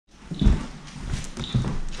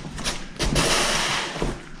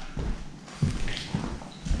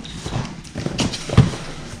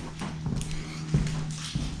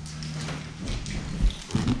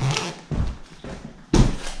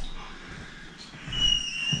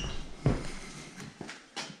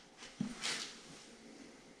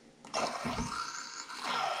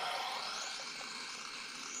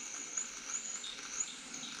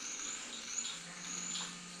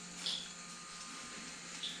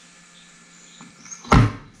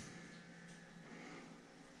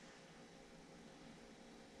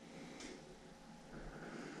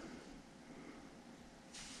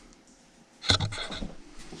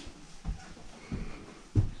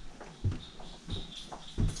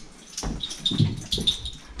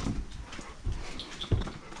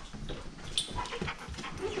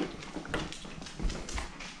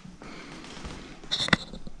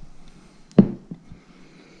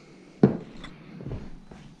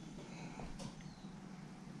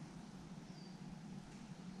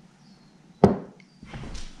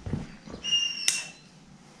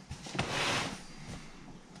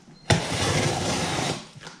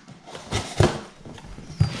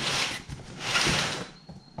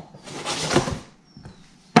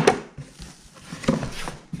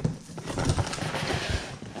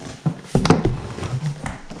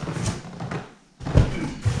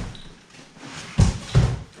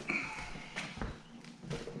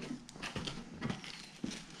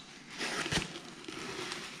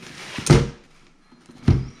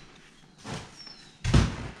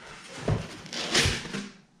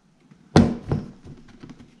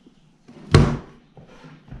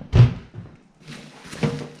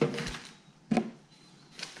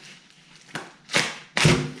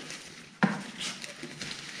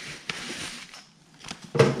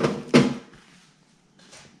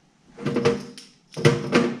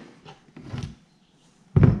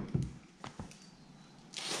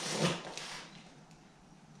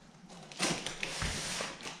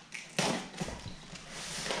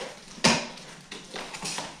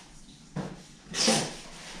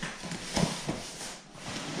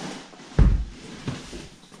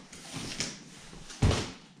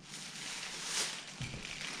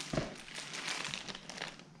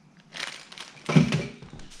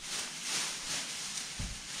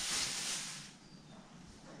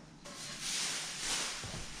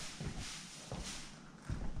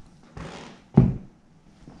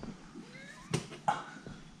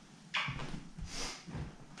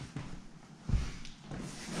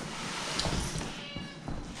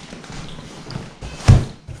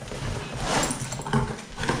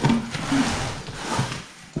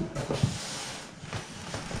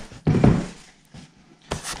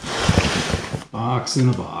box in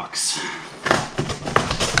a box.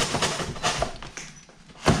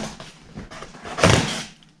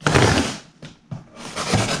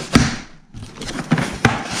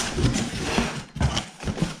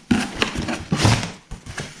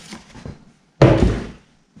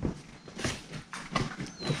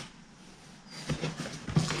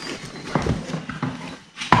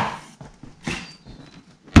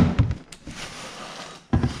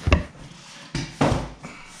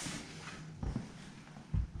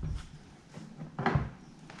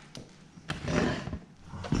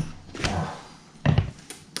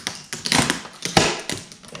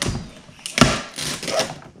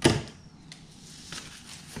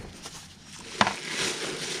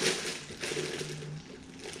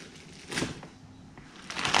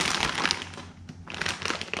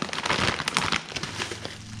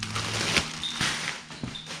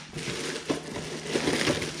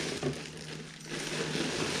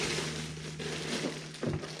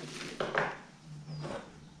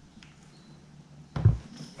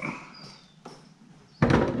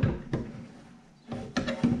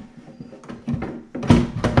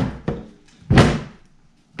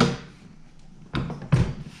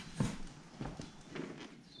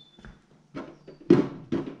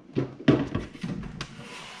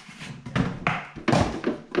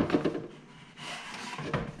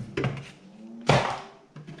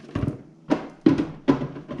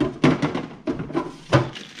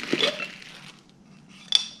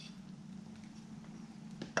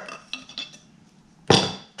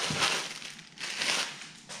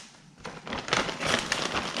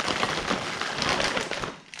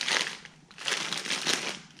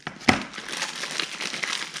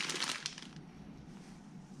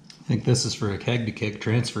 I think this is for a keg to keg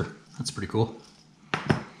transfer. That's pretty cool.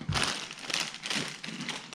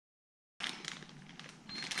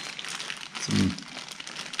 Some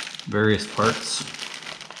various parts.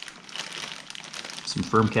 Some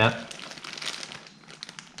firm cap.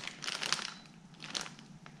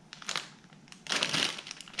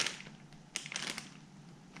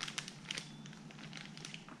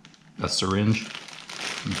 A syringe.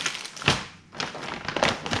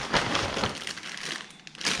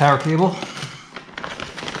 Power cable.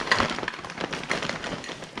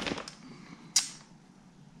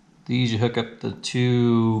 These you hook up the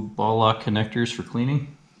two ball lock connectors for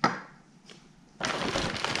cleaning.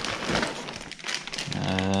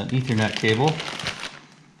 Ethernet cable.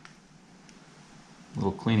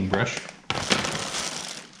 Little cleaning brush.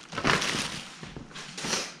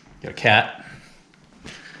 Got a cat.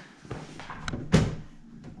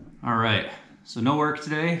 Alright, so no work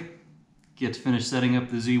today. Get to finish setting up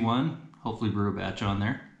the Z1, hopefully brew a batch on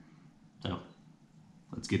there. So,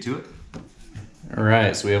 let's get to it.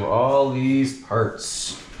 Alright, so we have all these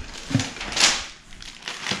parts.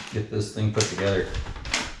 Get this thing put together.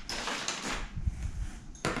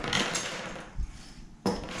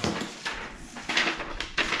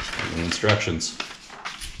 The instructions.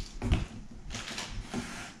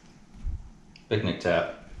 Picnic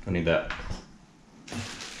tap, I need that.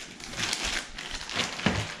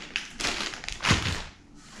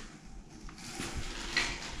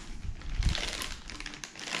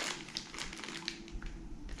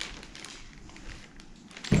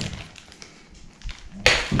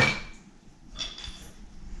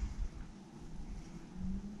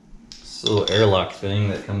 This little airlock thing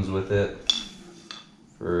that comes with it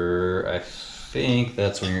for, I think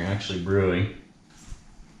that's when you're actually brewing.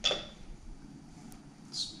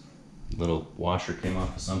 This little washer came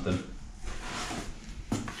off of something.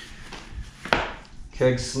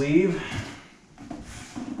 Keg sleeve.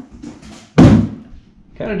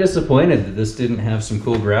 Kind of disappointed that this didn't have some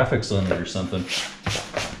cool graphics on it or something.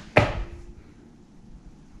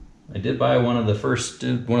 I did buy one of the first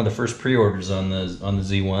pre-orders on the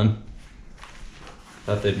Z1.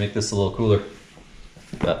 Thought they'd make this a little cooler,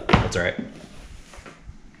 but that's all right.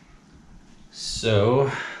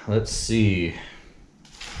 So let's see.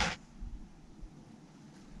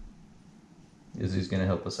 Izzy's gonna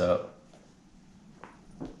help us out.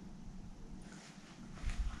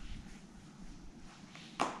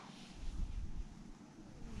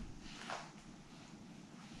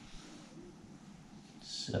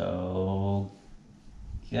 So,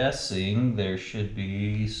 guessing there should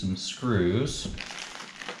be some screws.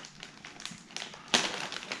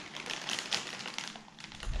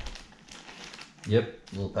 Yep,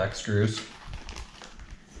 little pack screws.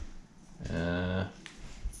 Oh,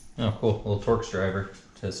 cool, little Torx driver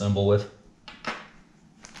to assemble with.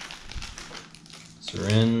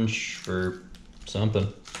 Syringe for something.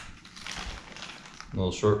 A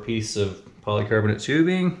little short piece of polycarbonate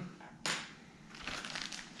tubing.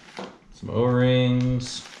 some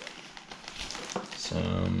O-rings,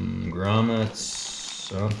 some grommets,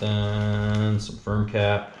 something, some firm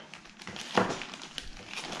cap,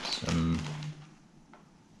 some,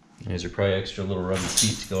 these are probably extra little rubber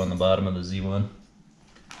feet to go on the bottom of the Z1.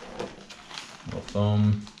 Little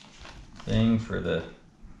foam thing for the,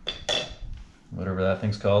 whatever that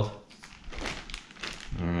thing's called.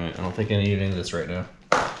 Alright, I don't think I need any of this right now.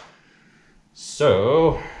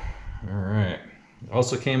 So, alright.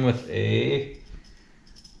 Also came with a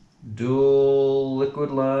dual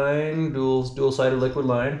liquid line, dual-sided liquid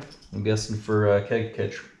line. I'm guessing for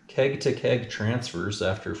keg to keg transfers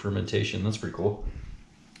after fermentation. That's pretty cool.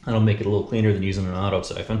 That'll make it a little cleaner than using an auto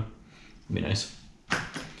siphon. It'd be nice.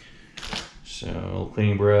 So,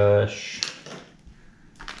 cleaning brush,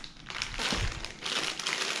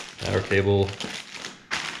 power cable.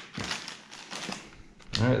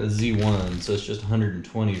 Alright, the Z1, so it's just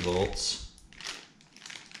 120 volts.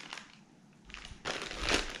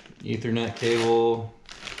 Ethernet cable,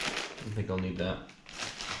 I don't think I'll need that.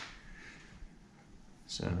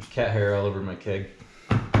 So, cat hair all over my keg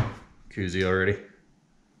koozie already.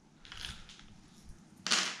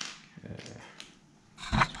 Okay.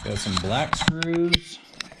 Got some black screws.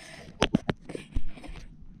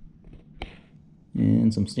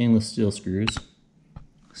 And some stainless steel screws. It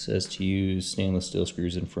says to use stainless steel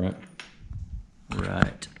screws in front.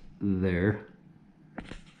 Right there.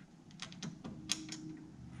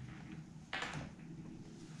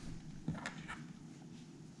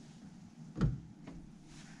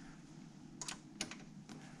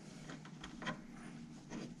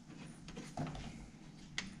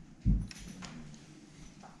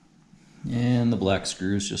 And the black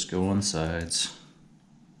screws just go on the sides.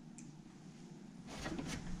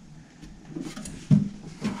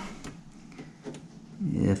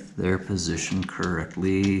 If they're positioned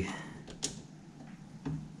correctly.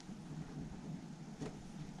 There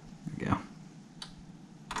we go.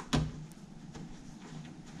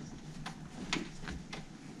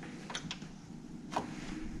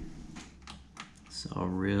 So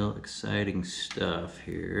real exciting stuff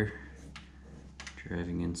here.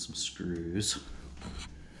 Driving in some screws.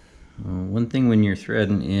 One thing when you're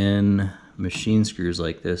threading in machine screws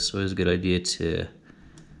like this, it's always a good idea to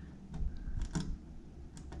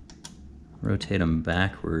rotate them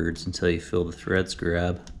backwards until you feel the threads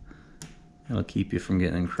grab. It'll keep you from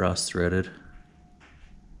getting cross-threaded.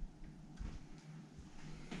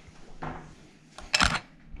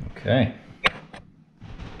 Okay.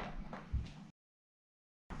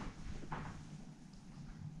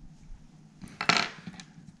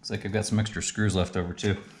 Looks like I've got some extra screws left over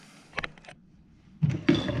too.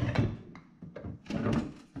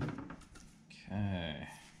 Okay.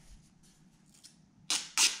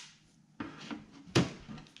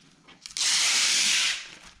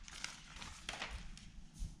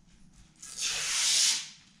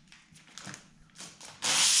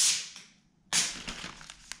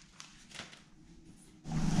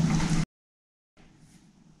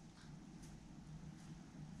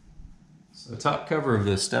 So the top cover of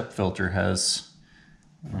the step filter has,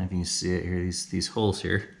 I don't know if you can see it here, these holes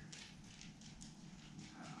here.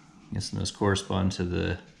 I guess those correspond to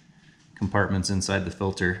the compartments inside the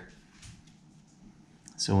filter.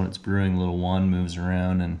 So when it's brewing, a little wand moves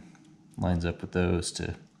around and lines up with those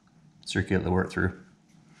to circulate the wort through.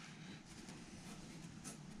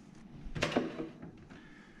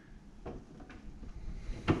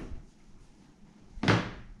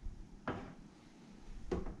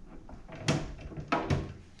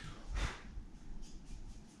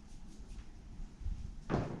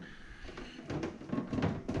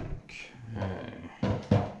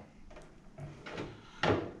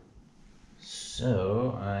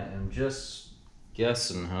 So I am just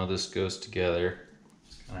guessing how this goes together.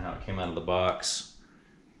 It's kind of how it came out of the box.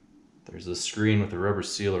 There's this screen with a rubber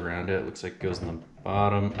seal around it. Looks like it goes in the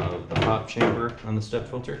bottom of the hop chamber on the step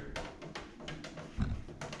filter.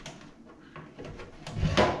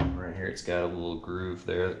 Right here it's got a little groove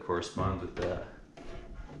there that corresponds with that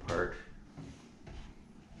part.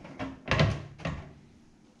 You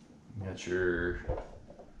got your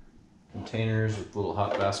containers with little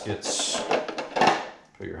hop baskets.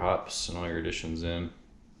 Put your hops and all your additions in.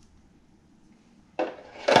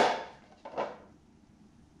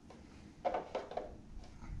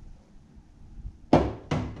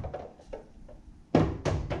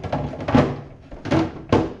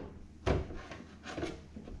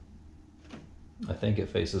 I think it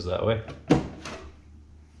faces that way.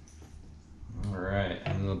 All right,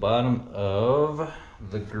 and the bottom of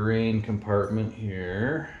the grain compartment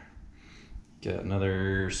here, got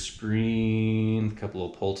another screen, a couple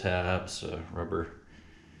of pull tabs, a rubber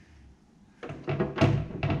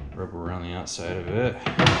rub around the outside of it.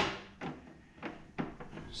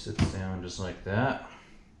 Sits down just like that.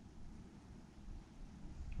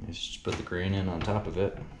 You just put the grain in on top of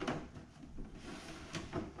it.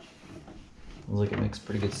 Looks like it makes a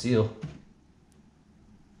pretty good seal.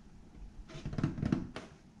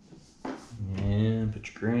 And put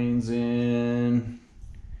your grains in.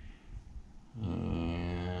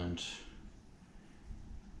 And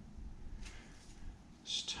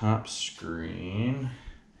this top screen.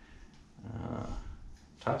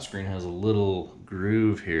 Top screen has a little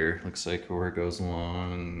groove here. Looks like where it goes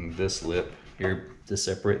along this lip here to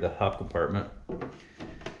separate the hop compartment.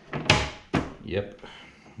 Yep.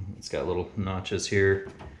 It's got little notches here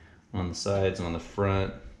on the sides and on the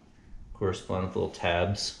front, corresponding with little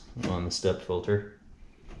tabs on the step filter.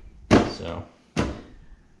 So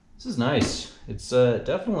this is nice. It's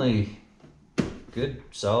definitely good,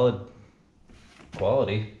 solid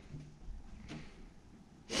quality.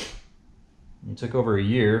 It took over a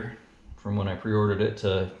year from when I pre-ordered it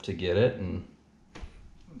to get it, and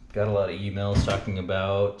got a lot of emails talking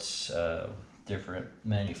about different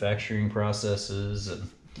manufacturing processes and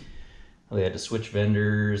how they had to switch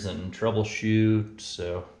vendors and troubleshoot.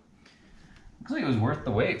 So looks like it was worth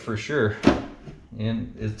the wait for sure.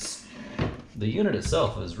 And the unit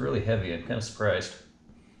itself is really heavy. I'm kind of surprised.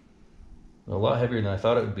 A lot heavier than I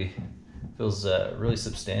thought it would be. Feels really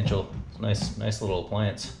substantial. Nice little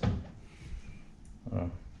appliance. All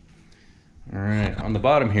right, on the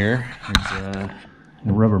bottom here, there's a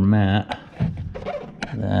rubber mat.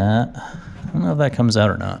 That, I don't know if that comes out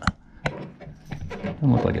or not.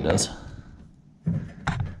 Doesn't look like it does.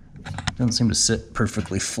 Doesn't seem to sit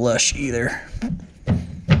perfectly flush either.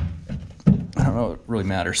 I don't know if it really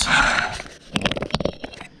matters.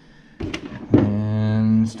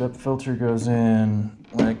 And step filter goes in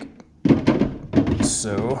like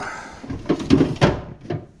so.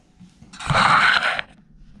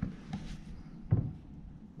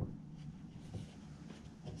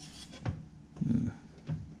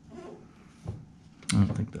 I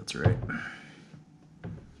don't think that's right.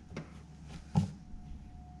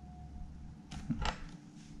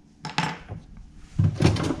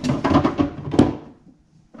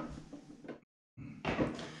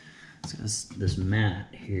 So this mat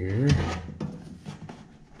here,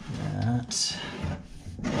 that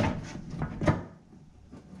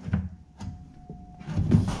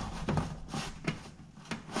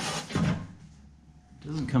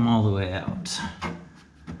doesn't come all the way out.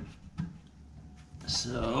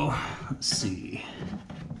 So let's see.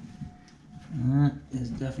 That is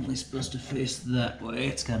definitely supposed to face that way.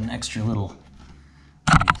 It's got an extra little,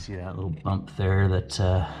 you can see that little bump there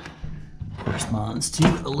that corresponds to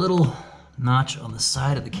a little notch on the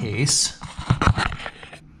side of the case.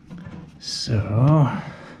 So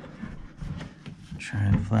try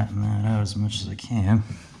and flatten that out as much as I can.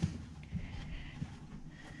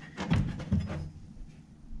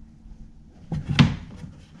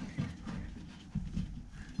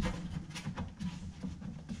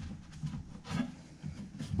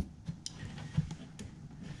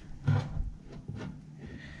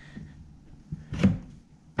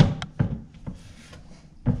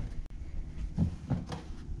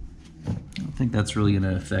 I think that's really going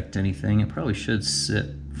to affect anything. It probably should sit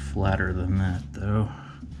flatter than that though,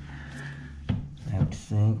 I would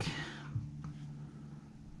think.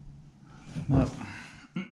 Well,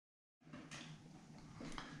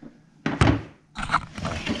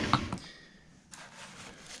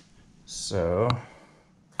 so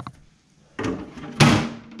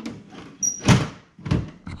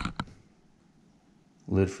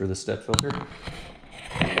lid for the step filter.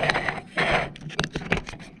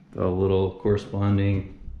 Got a little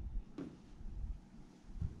corresponding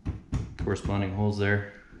holes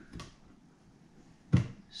there.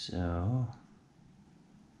 So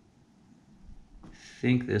I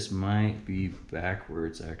think this might be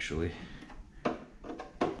backwards actually.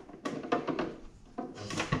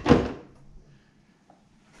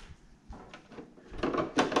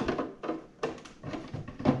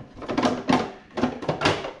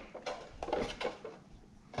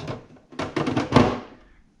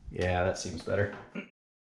 Yeah, that seems better.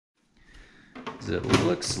 It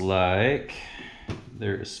looks like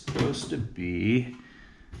there is supposed to be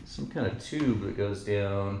some kind of tube that goes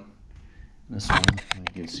down this one. You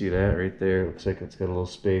can see that right there. Looks like it's got a little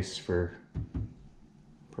space for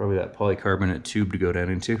probably that polycarbonate tube to go down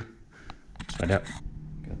into. Let's find out.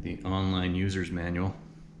 Got the online user's manual.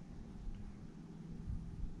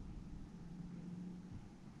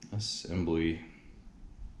 Assembly.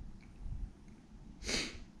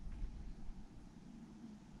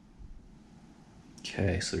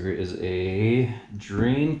 Okay, so there is a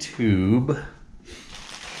drain tube,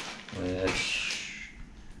 which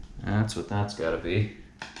that's what that's got to be.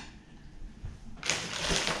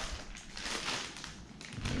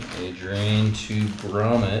 A drain tube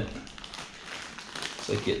grommet. Looks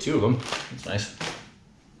like you get two of them. That's nice.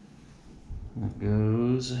 That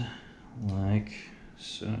goes like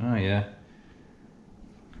so. Oh yeah,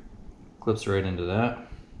 clips right into that.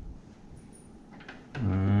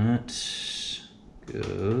 That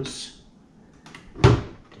goes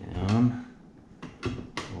down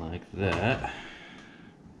like that.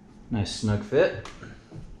 Nice snug fit.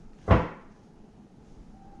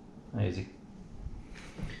 Easy.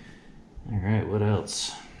 All right, what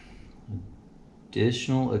else?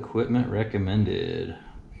 Additional equipment recommended.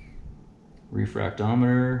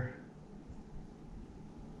 Refractometer,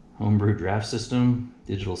 homebrew draft system,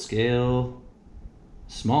 digital scale,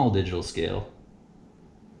 small digital scale,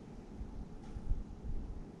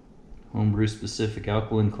 homebrew specific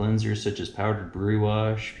alkaline cleansers such as powdered brewery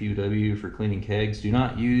wash, POW for cleaning kegs. Do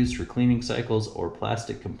not use for cleaning cycles or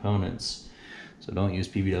plastic components. So don't use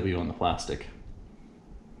PBW on the plastic.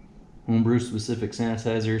 Homebrew specific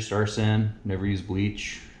sanitizer, Star San. Never use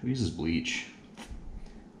bleach. Who uses bleach?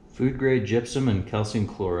 Food grade gypsum and calcium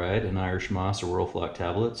chloride and Irish moss or Whirlflock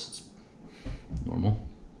tablets. It's normal.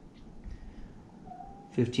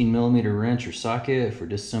 15mm wrench or socket for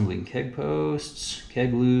disassembling keg posts.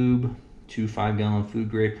 Keg lube. 2 5-gallon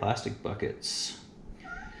food grade plastic buckets.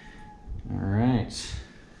 All right.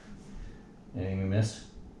 Anything we missed?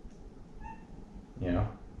 Yeah.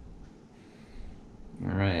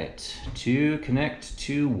 All right. To connect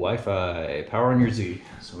to Wi-Fi. Power on your Z.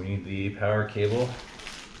 So we need the power cable.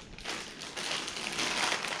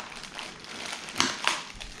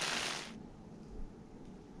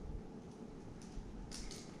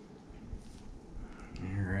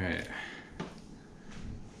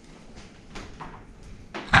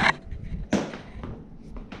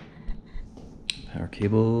 Power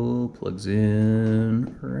cable plugs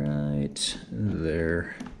in right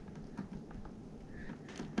there.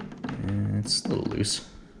 And it's a little loose.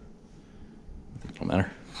 I think it'll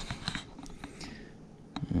matter.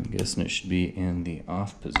 I'm guessing it should be in the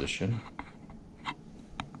off position.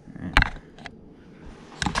 All right.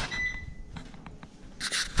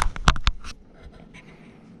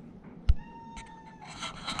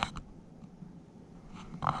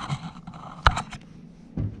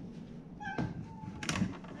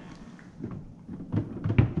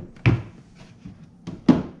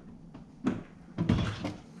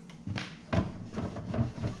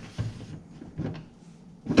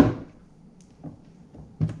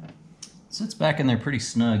 Sits back in there pretty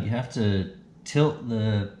snug. You have to tilt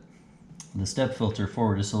the step filter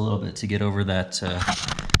forward just a little bit to get over that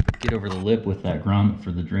get over the lip with that grommet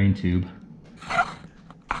for the drain tube.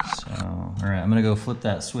 So, all right, I'm gonna go flip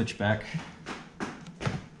that switch back.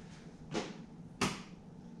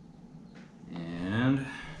 And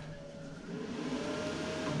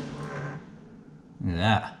look at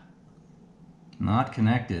that. Not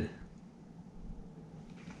connected.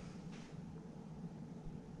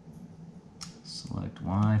 Select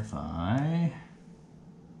Wi-Fi.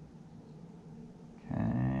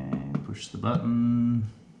 Okay, push the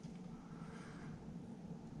button.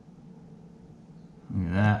 Look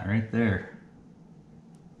at that right there.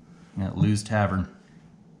 Got Lou's Tavern.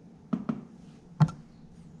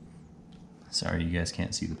 Sorry, you guys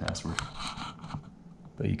can't see the password,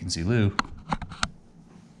 but you can see Lou.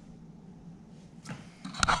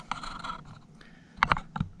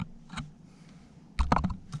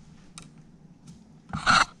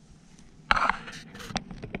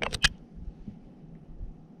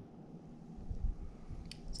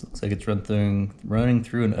 Looks like it's running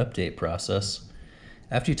through an update process.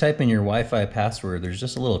 After you type in your Wi-Fi password, there's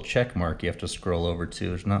just a little check mark you have to scroll over to.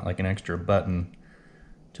 There's not like an extra button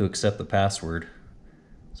to accept the password.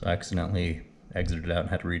 So I accidentally exited out and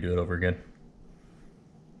had to redo it over again.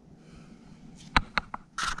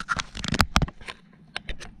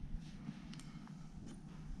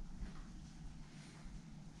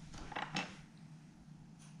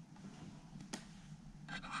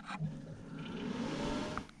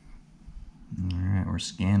 Alright, we're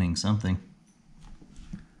scanning something.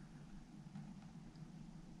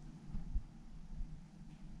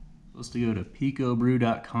 Supposed to go to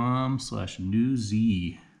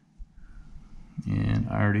picobrew.com/newz. And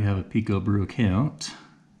I already have a Picobrew account.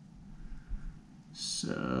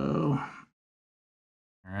 So,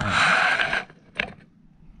 alright.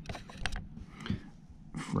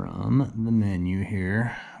 From the menu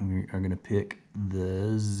here, we are going to pick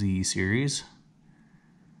the Z series.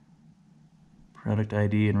 Product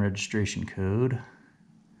ID and registration code.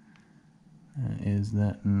 That is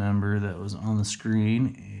that number that was on the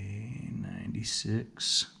screen,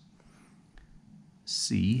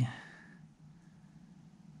 A96C.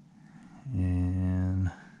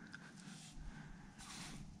 And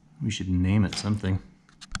we should name it something.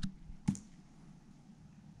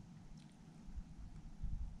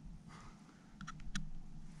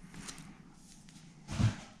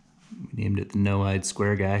 We named it the No-Eyed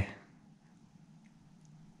Square Guy.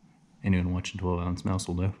 Anyone watching 12-Ounce Mouse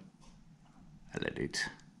will know. I like it.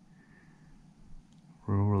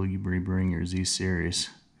 Where will you be brewing your Z series?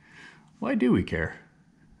 Why do we care?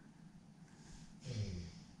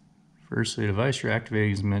 Firstly, the device you're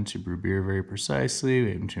activating is meant to brew beer very precisely.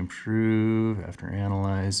 We aim to improve after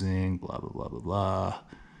analyzing, blah, blah, blah, blah, blah,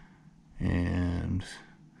 and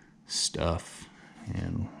stuff,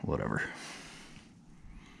 and whatever.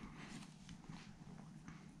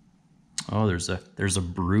 Oh, there's a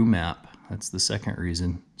brew map. That's the second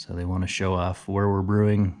reason. So they want to show off where we're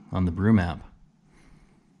brewing on the brew map.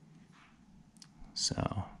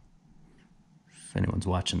 So if anyone's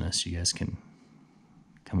watching this, you guys can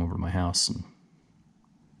come over to my house and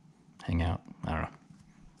hang out. I don't know.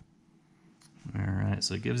 All right,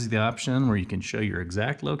 so it gives you the option where you can show your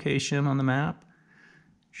exact location on the map,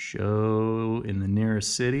 show in the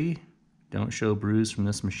nearest city. Don't show brews from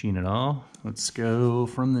this machine at all. Let's go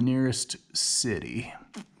from the nearest city.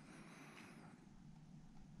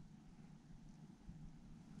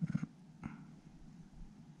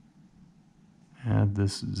 Add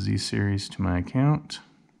this Z series to my account.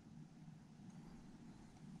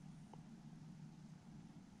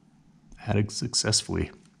 Added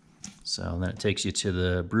successfully. So then it takes you to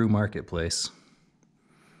the brew marketplace.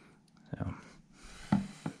 So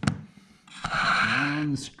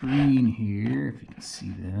on the screen here, if you can see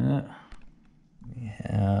that, we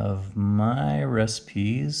have my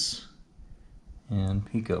recipes and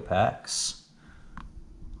Pico packs.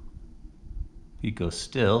 Pico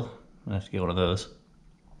still, I have to get one of those.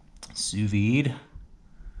 Sous vide.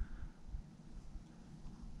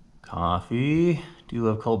 Coffee. Do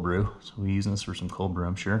love cold brew, so we're using this for some cold brew,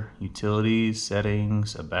 I'm sure. Utilities,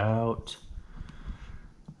 settings, about.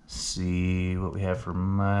 Let's see what we have for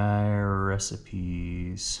my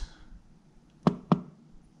recipes.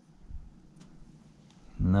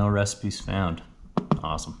 No recipes found.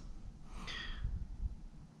 Awesome.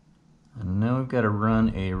 And now we've got to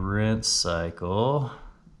run a rinse cycle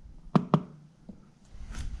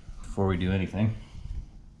before we do anything.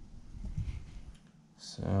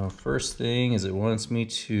 So first thing is it wants me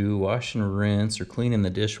to wash and rinse or clean in the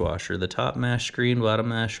dishwasher the top mash screen, bottom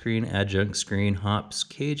mash screen, adjunct screen, hops,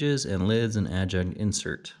 cages, and lids and adjunct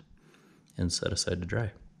insert, and set aside to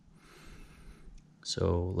dry.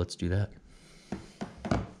 So let's do that.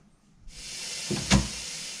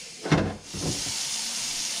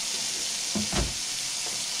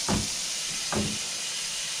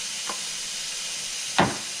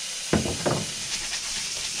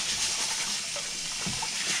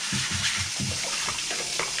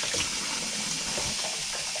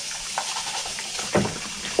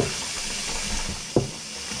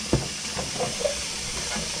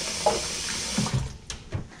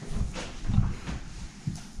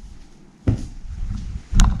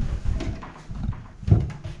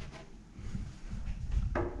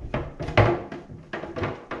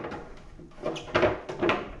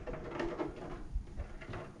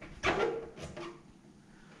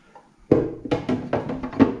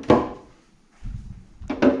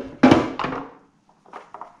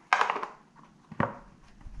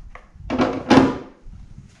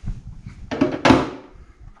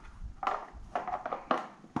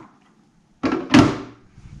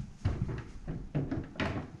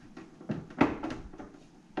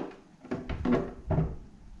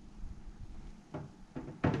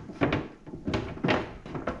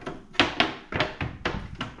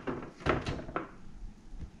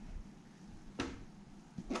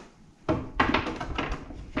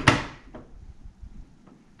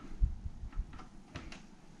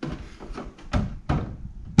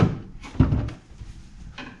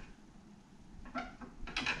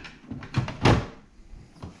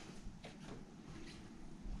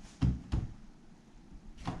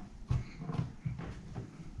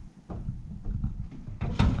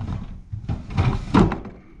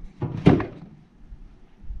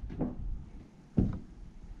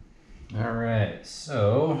 All right,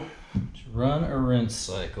 so to run a rinse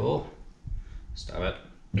cycle, stop it.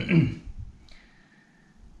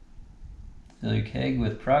 Fill your keg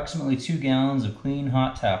with approximately 2 gallons of clean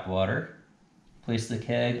hot tap water. Place the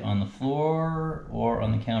keg on the floor or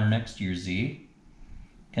on the counter next to your Z.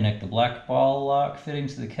 Connect the black ball lock fitting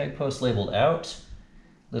to the keg post labeled out.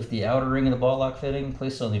 Lift the outer ring of the ball lock fitting,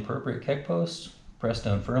 place it on the appropriate keg post, press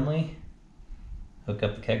down firmly, hook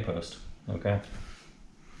up the keg post. Okay.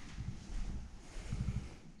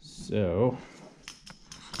 So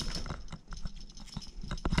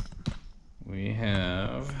we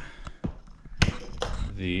have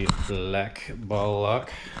the black ball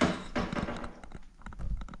lock.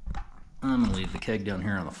 I'm gonna leave the keg down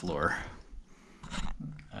here on the floor.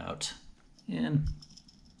 Out, in.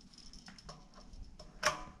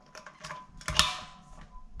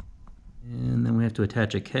 And then we have to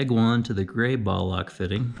attach a keg wand to the gray ball lock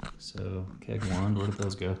fitting. So keg wand, where did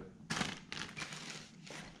those go?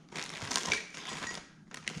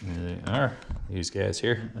 There they are. These guys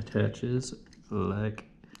here. Attaches like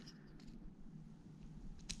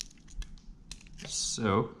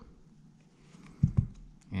so.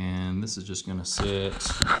 And this is just gonna sit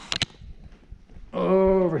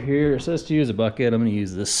over here. It says to use a bucket. I'm gonna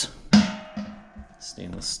use this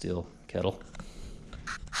stainless steel kettle.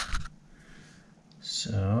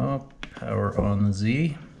 So, power on the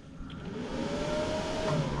Z.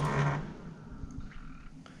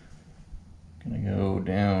 Gonna go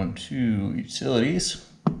down to utilities.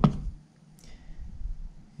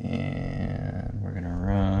 And we're gonna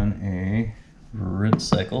run a rinse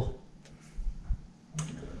cycle.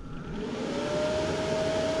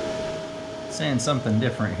 Saying something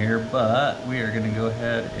different here, but we are gonna go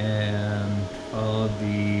ahead and follow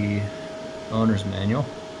the owner's manual.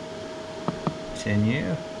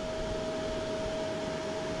 Continue.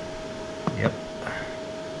 Yep.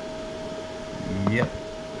 Yep.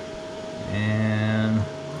 And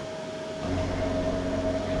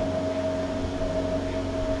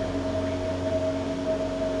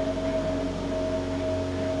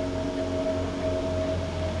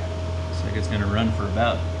looks like it's going to run for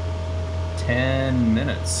about 10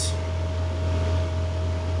 minutes.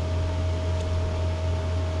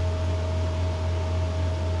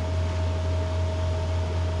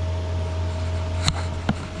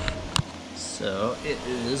 So it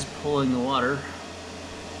is pulling the water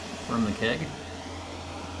from the keg,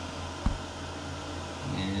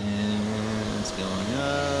 and it's going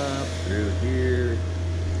up through here,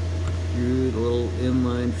 through the little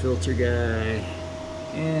inline filter guy,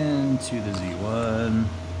 into the Z1.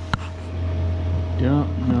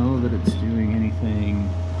 Don't know that it's doing anything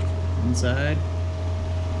inside.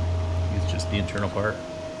 It's just the internal part.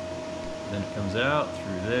 Then it comes out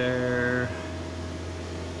through there.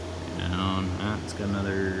 Down, it's got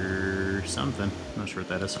another something, not sure what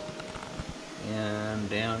that is. And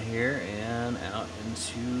down here and out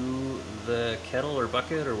into the kettle or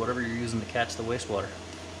bucket or whatever you're using to catch the wastewater.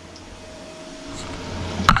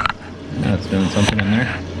 Now it's doing something in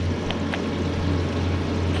there.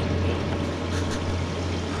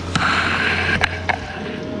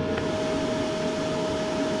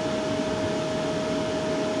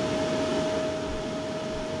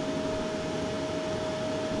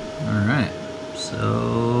 Alright,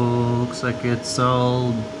 so looks like it's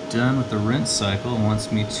all done with the rinse cycle. It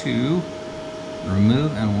wants me to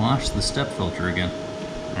remove and wash the step filter again.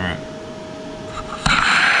 Alright.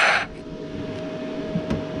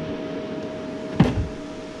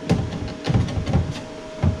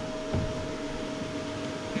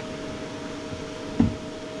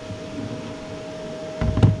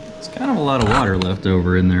 It's kind of a lot of water left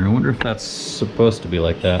over in there. I wonder if that's supposed to be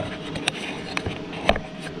like that.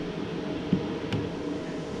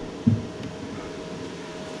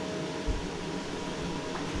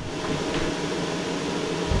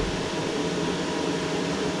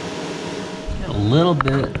 A little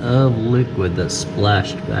bit of liquid that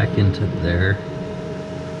splashed back into there. I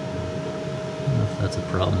don't know if that's a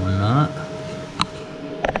problem or not.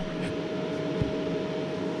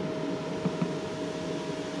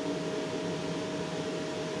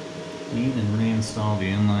 Clean and reinstall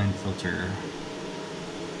the inline filter.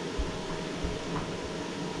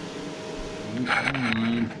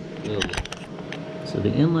 Inline filter. So the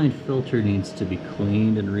inline filter needs to be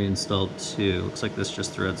cleaned and reinstalled too. Looks like this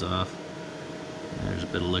just threads off. There's a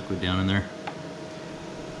bit of liquid down in there.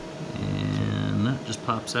 And that just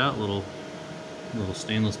pops out, little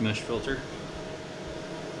stainless mesh filter.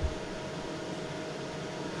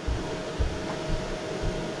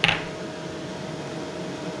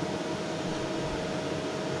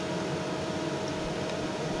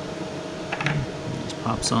 Just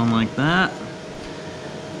pops on like that.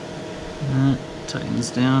 That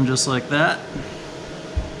tightens down just like that.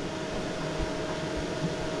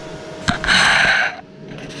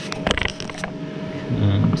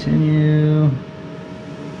 Continue.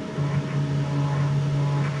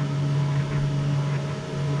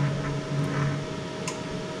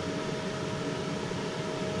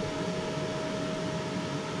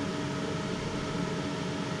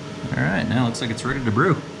 now. Looks like it's ready to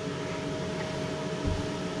brew.